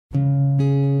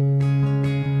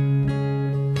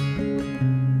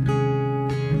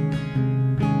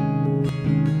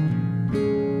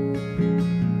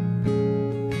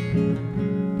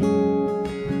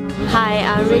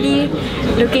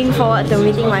really looking forward to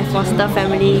meeting my foster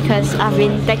family because I've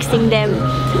been texting them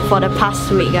for the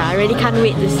past week. I really can't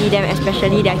wait to see them,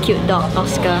 especially their cute dog,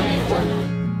 Oscar.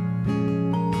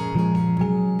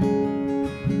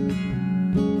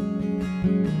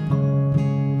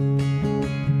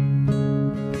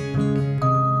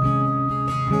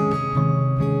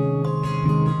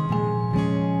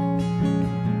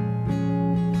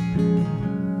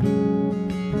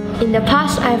 In the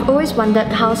past, I've always wondered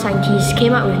how scientists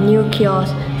came up with new cures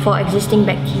for existing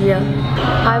bacteria.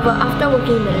 However, after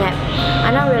working in the lab,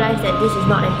 I now realize that this is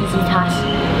not an easy task.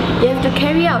 You have to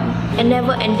carry out a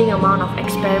never-ending amount of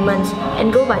experiments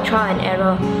and go by trial and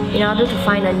error in order to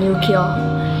find a new cure.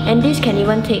 And this can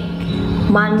even take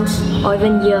months or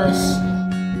even years.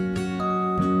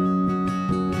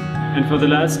 And for the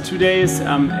last 2 days,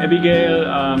 Abigail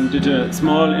did a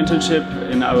small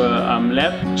internship in our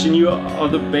lab. She knew all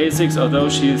the basics, although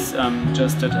she's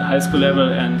just at high school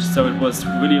level, and so it was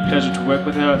really a pleasure to work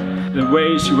with her. The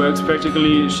way she works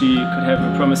practically, she could have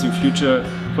a promising future,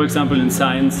 for example in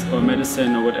science or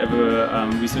medicine or whatever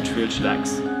research field she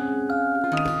likes.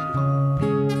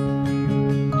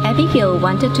 Abigail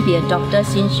wanted to be a doctor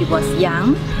since she was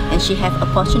young, and she had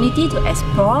opportunity to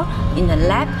explore in the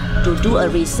lab to do a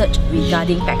research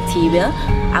regarding bacteria.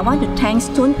 I want to thank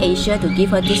TUM Asia to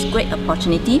give her this great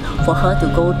opportunity for her to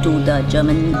go to the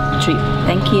German trip.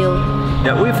 Thank you.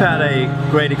 Yeah, we've had a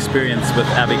great experience with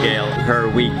Abigail, her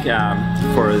week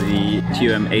for the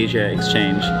TUM Asia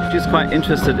exchange. She's quite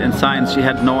interested in science. She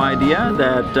had no idea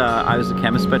that I was a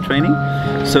chemist by training,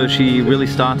 so she really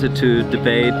started to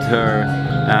debate her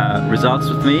results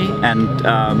with me, and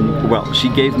well, she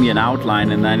gave me an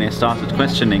outline and then I started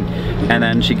questioning, and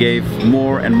then she gave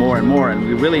more and more and more, and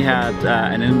we really had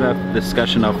an in-depth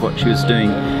discussion of what she was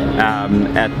doing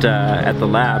at the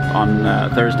lab on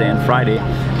Thursday and Friday,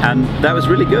 and that was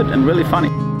really good and really funny.